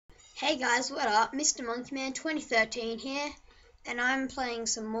Hey guys, what up? Mr. Monkeyman 2013 here, and I'm playing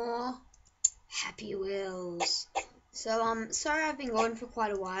some more Happy Wheels. So sorry I've been gone for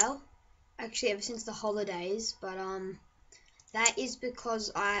quite a while, actually ever since the holidays, but that is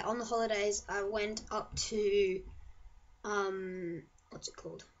because on the holidays I went up to what's it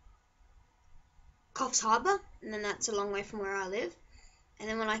called? Coffs Harbour, and then that's a long way from where I live. And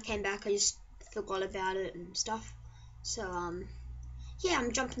then when I came back, I just forgot about it and stuff. So yeah,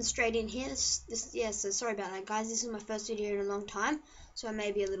 I'm jumping straight in here. So sorry about that, guys. This is my first video in a long time, so I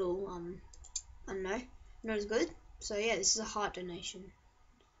may be a little, I don't know, not as good. So yeah, this is a heart donation.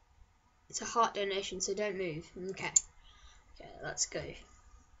 It's a heart donation, so don't move. Okay, let's go.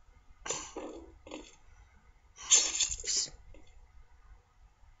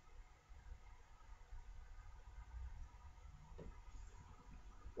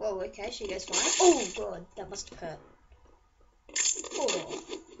 Whoa, okay, she goes flying. Oh god, that must have hurt. Oh.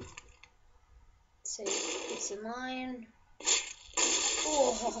 Let's see, it's a mine.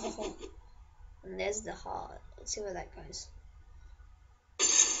 Oh, and there's the heart. Let's see where that goes.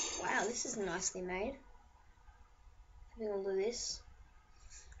 Wow, this is nicely made. Having all of this.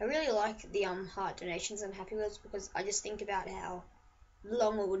 I really like the heart donations on Happy Wheels because I just think about how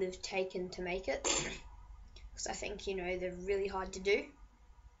long it would have taken to make it. Because I think, you know, they're really hard to do.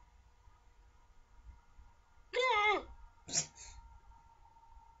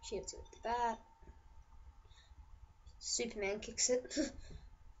 She hits it with the bat. Superman kicks it.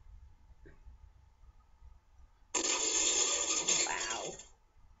 Wow.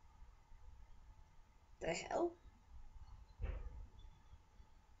 The hell?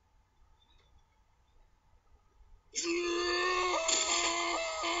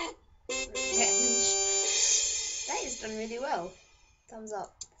 That is done really well. Thumbs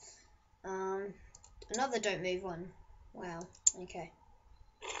up. Another don't move one. Wow. Okay.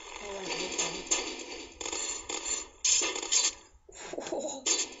 I won't move one.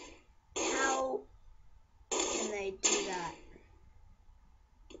 How can they do that?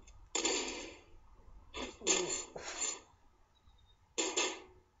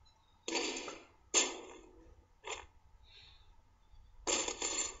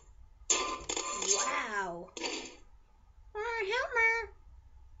 Wow. Help me.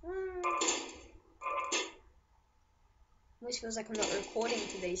 Almost feels like I'm not recording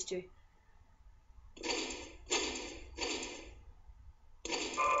for these two.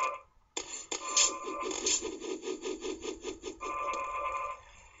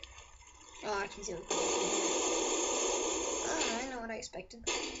 Oh, I can see what I know what I expected.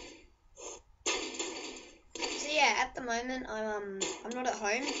 So yeah, at the moment I'm not at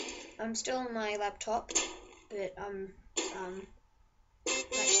home. I'm still on my laptop, but I'm actually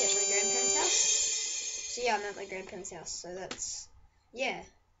at my grandparents' house. So yeah, I'm at my grandparents' house. So that's yeah.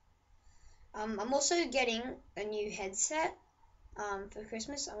 I'm also getting a new headset for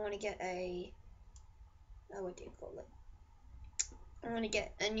Christmas. I want to get a what do you call it? I want to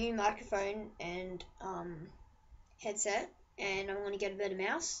get a new microphone and headset, and I want to get a better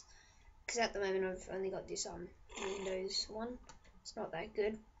mouse because at the moment I've only got this Windows one. It's not that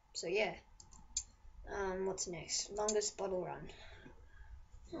good. So yeah. What's next? Longest bottle run.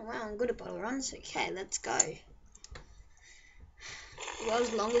 Oh wow, I'm good at bottle runs. Okay, let's go.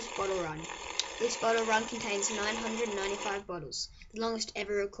 World's longest bottle run. This bottle run contains 995 bottles, the longest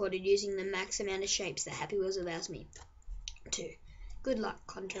ever recorded using the max amount of shapes that Happy Wheels allows me to. Good luck,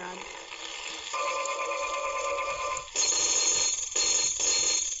 Conrad.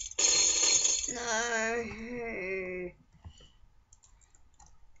 No.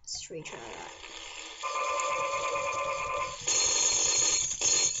 Let's retry that.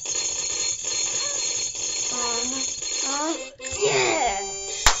 Yeah!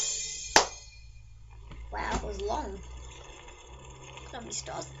 Wow, it was long. Look how many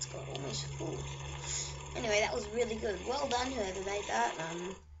stars it's got, almost full. Anyway, that was really good. Well done, whoever made that.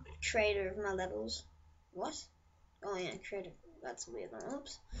 Creator of my levels. What? Oh yeah, creator. That's a weird one.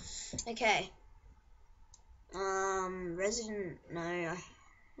 Oops. Okay. Resident. No.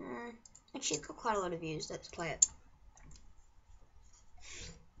 Actually, it's got quite a lot of views. Let's play it.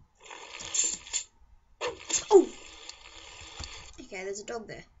 Oh! Okay, there's a dog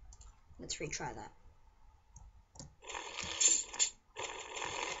there. Let's retry that.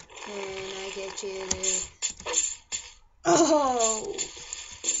 Can I get you there? Oh!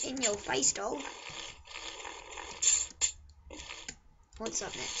 In your face, dog. What's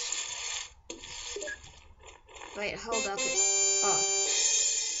up next? Wait, hold up.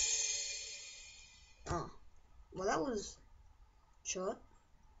 Oh. Well, that was short.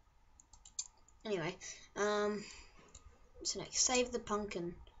 Anyway, so next, save the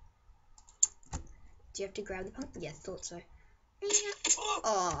pumpkin. Do you have to grab the pumpkin? Yeah, thought so.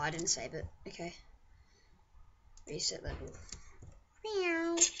 Oh, I didn't save it. Okay. Reset level.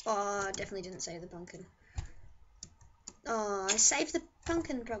 Oh, I definitely didn't save the pumpkin. Oh, I saved the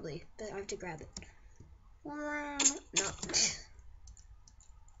pumpkin probably, but I have to grab it. No.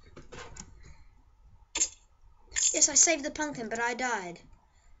 Yes, I saved the pumpkin, but I died.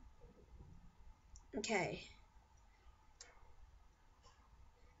 Okay.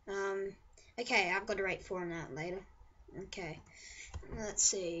 Okay, I've got to rate 4 on that later. Okay. Let's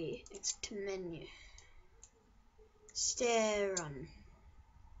see. It's to menu. Stair run.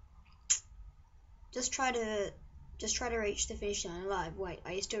 Just try to reach the finish line alive. Wait,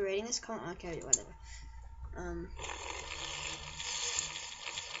 are you still reading this? Okay, whatever.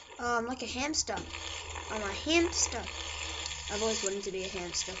 Oh, I'm like a hamster. I'm a hamster. I've always wanted to be a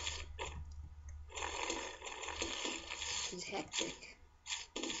hamster. This is hectic.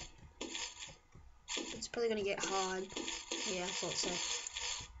 It's probably gonna get hard. Yeah, I thought so.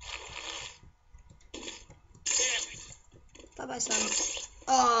 Bye bye, son.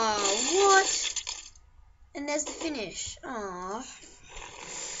 Oh, what? And there's the finish. Oh.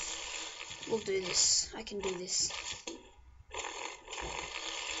 We'll do this. I can do this.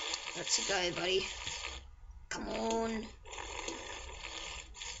 Let's go, buddy. Come on.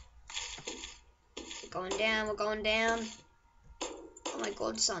 We're going down, we're going down. Oh my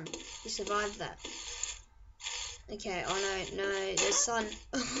god, son. You survived that. Okay, oh no, the sun.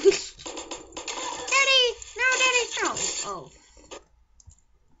 Daddy! No, Daddy! No! Oh.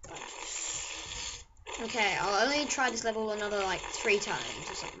 Okay, I'll only try this level another like 3 times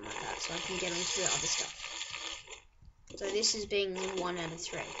or something like that, so I can get into the other stuff. So this is being 1 out of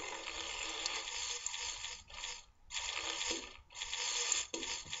 3.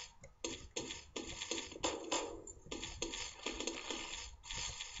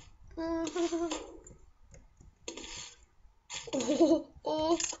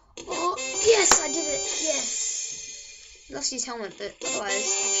 Oh, yes, I did it, yes. Lost his helmet, but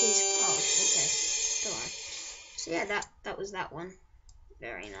otherwise, actually, oh, okay, don't worry. So yeah, that was that one.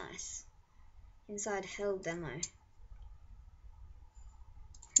 Very nice. Inside Hell demo.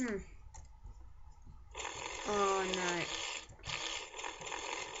 Oh no.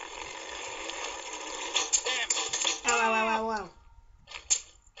 Wow.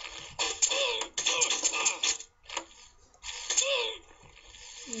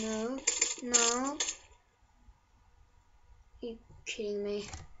 No. You kidding me?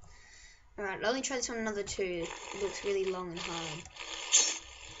 Alright, let me try this on another 2. It looks really long and hard.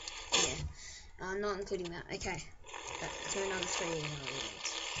 Yeah. Not including that. Okay. So another 3 in other words.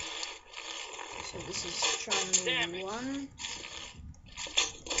 So this is triangle 1.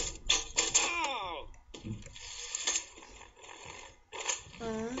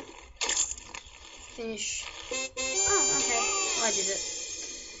 Finish. Oh, okay. Well, I did it.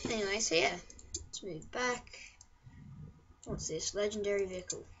 Anyway, so yeah. Let's move back. What's this? Legendary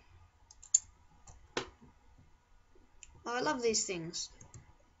vehicle. Oh, I love these things.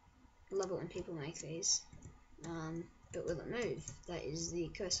 I love it when people make these. But will it move? That is the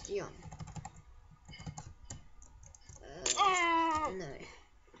question. No.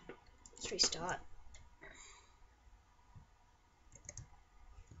 Let's restart.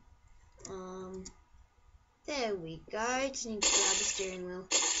 There we go. Just need to grab the steering wheel.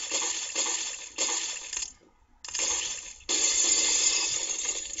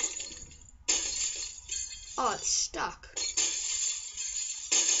 Oh, it's stuck.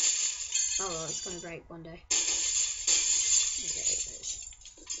 Oh well, it's gonna break one day.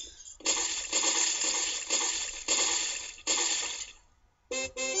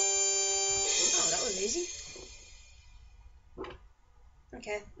 Oh, that was easy.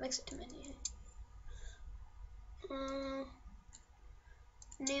 Okay, exit to menu.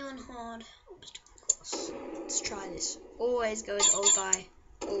 Neon hard obstacle course. Let's try this. Always go with old guy.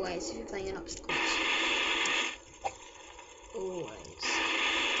 Always, if you're playing an obstacle course. Always.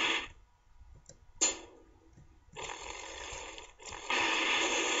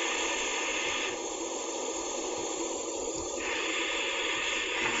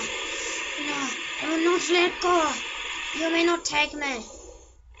 No, I will not let go. You may not take me.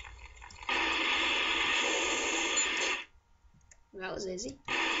 That was easy.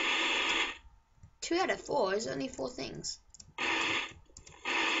 2 out of 4 is only 4 things.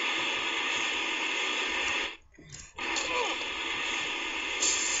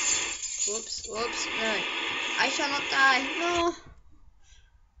 Whoops, no. I shall not die, no.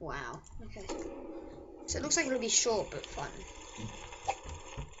 Wow, okay. So it looks like it'll be short but fun.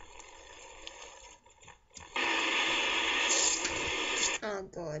 Oh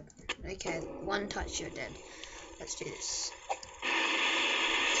god. Okay, one touch, you're dead. Let's do this.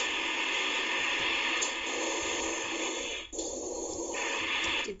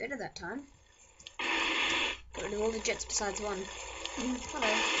 Did better that time. Got rid of all the jets besides one. Hello.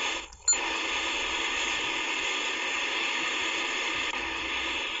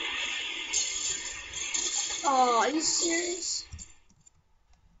 Oh, are you serious?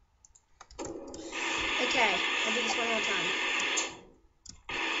 Okay, I'll do this one more time.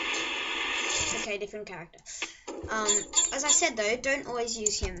 Okay, different character. As I said though, don't always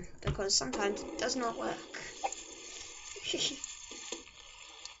use him because sometimes it does not work.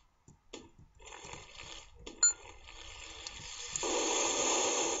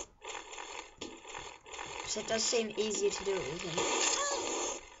 So it does seem easier to do it with him.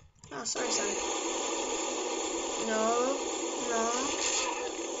 Oh, sorry, son. No.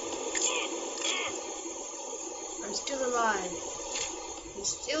 I'm still alive. You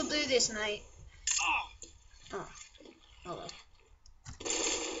still do this, mate. Oh well.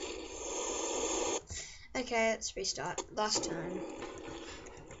 Okay, let's restart. Last time.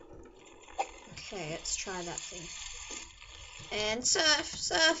 Okay, let's try that thing. And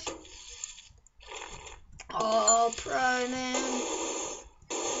surf. Oh, pro, man.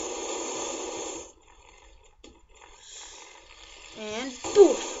 And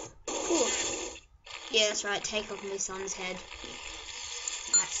poof. Yeah, that's right. Take off my son's head.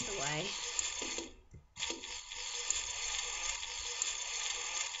 That's the way.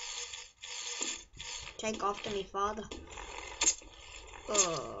 Take after me, father.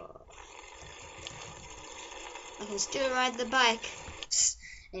 Oh. I can still ride the bike.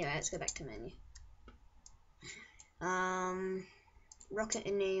 Anyway, let's go back to menu. Rocket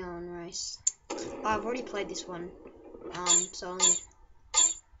and Neon Race. Oh, I've already played this one.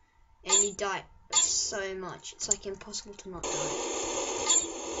 And you die so much. It's like impossible to not die.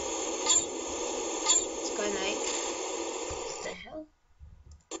 Let's go, mate. What the hell?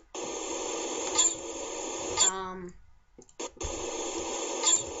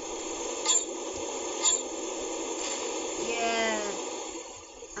 Yeah.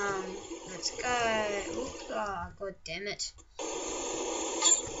 Let's go. Oops. Oh, god damn it.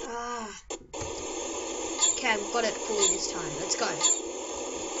 Okay, I've got it fully this time. Let's go.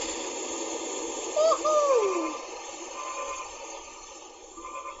 Woohoo!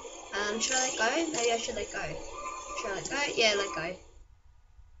 Should I let go? Maybe I should let go. Should I let go? Yeah, let go.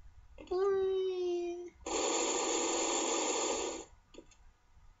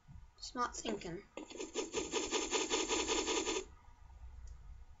 Smart thinking.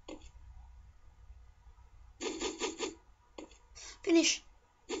 Finish.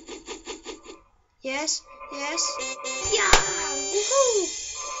 Yes. Yeah! Woohoo!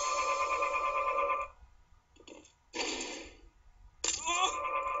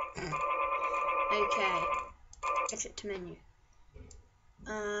 Okay. Exit to menu.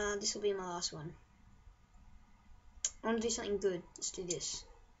 This will be my last one. I want to do something good. Let's do this.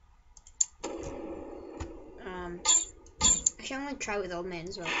 Actually, I'm going to try with old man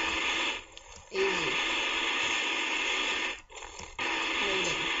as well. Easy.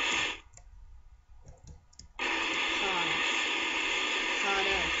 Medium. Hard.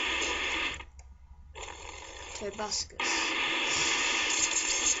 Harder. Tobuscus.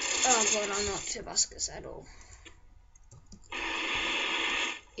 Oh god, I'm not Tobuscus at all.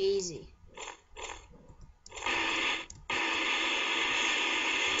 Easy.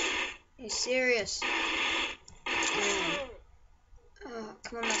 Are you serious? Oh,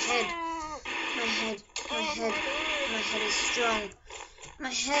 come on, my head. My head is strong. My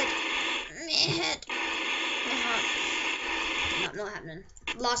head. My heart. No, not happening.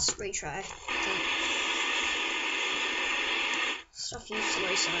 Last retry. Stuff you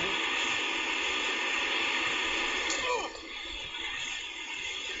slow son.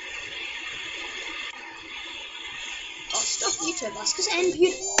 Oh, stuff you Tobuscus and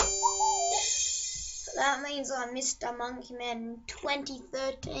beautiful. That means I missed a Monkey Man in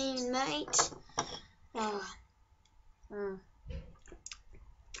 2013, mate.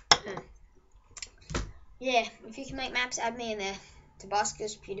 Yeah, if you can make maps, add me in there.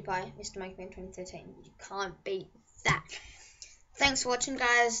 Tobuscus, PewDiePie, Mr. Monkey Man 2013. You can't beat that. Thanks for watching,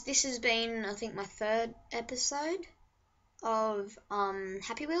 guys. This has been, I think, my 3rd episode of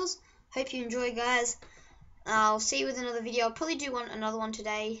Happy Wheels. Hope you enjoy, guys. I'll see you with another video. I'll probably do another one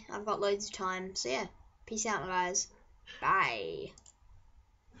today. I've got loads of time. So yeah, peace out, guys. Bye.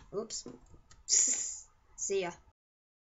 Oops. See ya.